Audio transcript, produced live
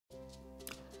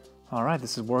All right,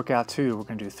 this is workout 2. We're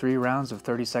going to do 3 rounds of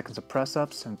 30 seconds of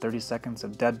press-ups and 30 seconds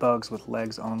of dead bugs with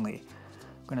legs only.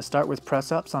 We're going to start with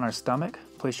press-ups on our stomach.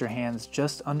 Place your hands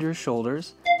just under your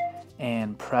shoulders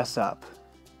and press up.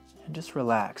 And just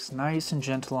relax, nice and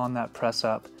gentle on that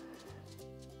press-up.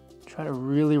 Try to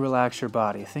really relax your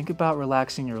body. Think about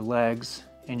relaxing your legs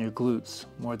and your glutes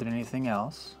more than anything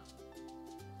else.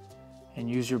 And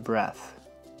use your breath.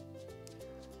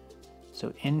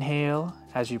 So inhale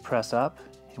as you press up.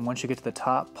 And once you get to the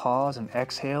top, pause and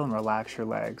exhale and relax your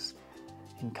legs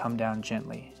and come down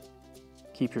gently.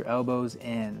 Keep your elbows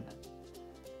in.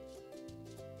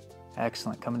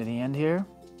 Excellent. Coming to the end here.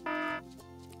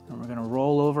 And we're going to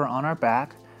roll over on our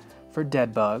back for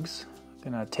dead bugs.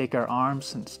 Going to take our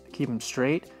arms and keep them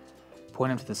straight.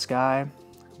 Point them to the sky.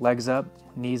 Legs up,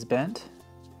 knees bent.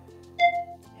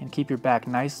 And keep your back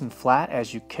nice and flat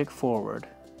as you kick forward.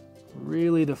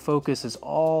 Really, the focus is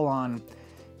all on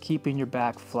keeping your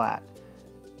back flat.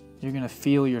 You're going to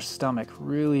feel your stomach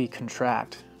really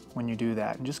contract when you do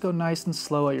that. And just go nice and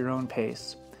slow at your own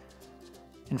pace.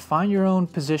 And find your own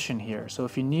position here. So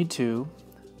if you need to,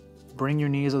 bring your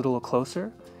knees a little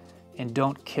closer and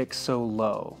don't kick so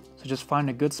low. So just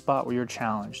find a good spot where you're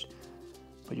challenged.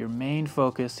 But your main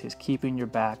focus is keeping your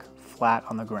back flat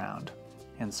on the ground.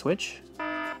 And switch.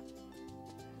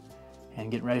 And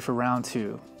get ready for round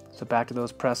 2. So back to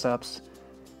those press-ups.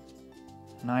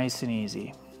 Nice and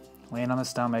easy. Laying on the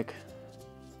stomach.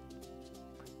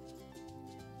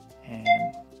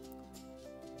 And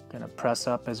gonna press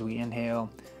up as we inhale,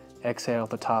 exhale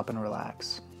at the top and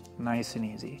relax. Nice and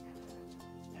easy.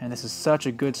 And this is such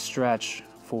a good stretch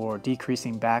for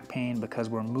decreasing back pain because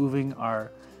we're moving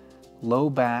our low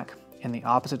back in the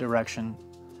opposite direction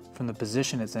from the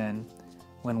position it's in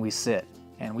when we sit.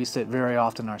 And we sit very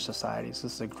often in our society, so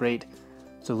this is a great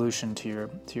solution to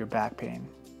your back pain.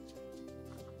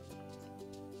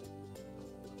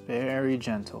 Very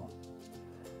gentle.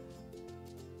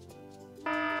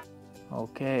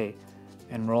 Okay,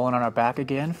 and rolling on our back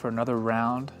again for another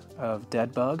round of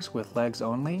dead bugs with legs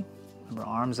only. Remember,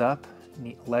 arms up,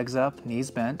 legs up, knees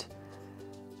bent,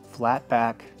 flat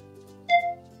back,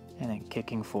 and then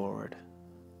kicking forward.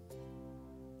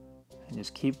 And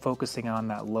just keep focusing on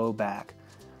that low back.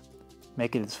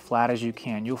 Make it as flat as you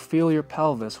can. You'll feel your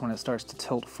pelvis when it starts to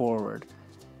tilt forward.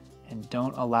 And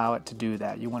don't allow it to do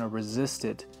that. You want to resist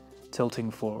it tilting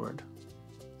forward.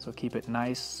 So keep it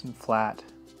nice and flat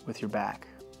with your back.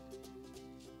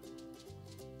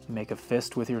 Make a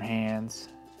fist with your hands.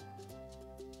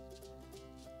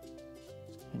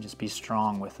 And just be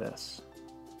strong with this.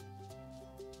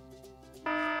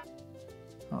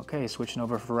 Okay, switching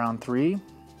over for round 3.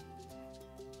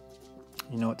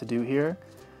 You know what to do here.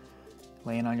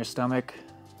 Laying on your stomach,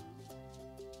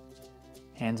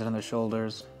 hands on the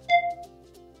shoulders,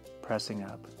 pressing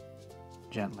up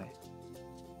gently.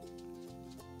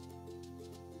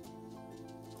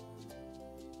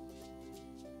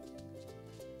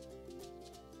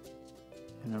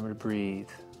 And remember to breathe.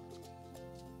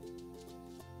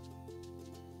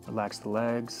 Relax the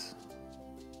legs,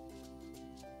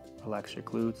 relax your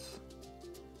glutes.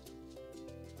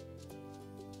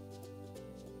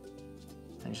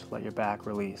 And just let your back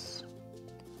release.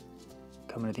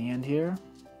 Coming to the end here.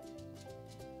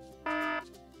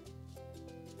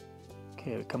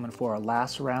 Okay, we're coming for our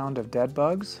last round of dead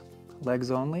bugs,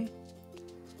 legs only.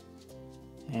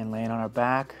 And laying on our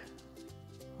back,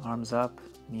 arms up,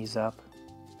 knees up,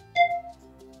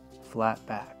 flat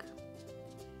back.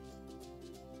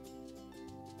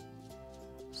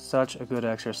 Such a good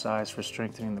exercise for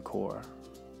strengthening the core.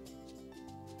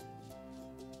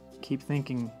 Keep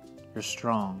thinking you're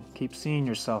strong. Keep seeing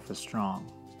yourself as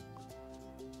strong.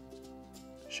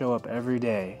 Show up every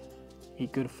day.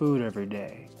 Eat good food every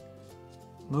day.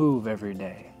 Move every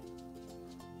day.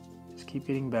 Just keep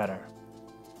getting better.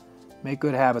 Make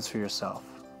good habits for yourself.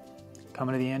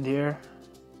 Coming to the end here.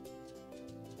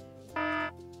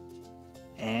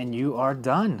 And you are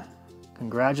done.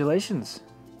 Congratulations.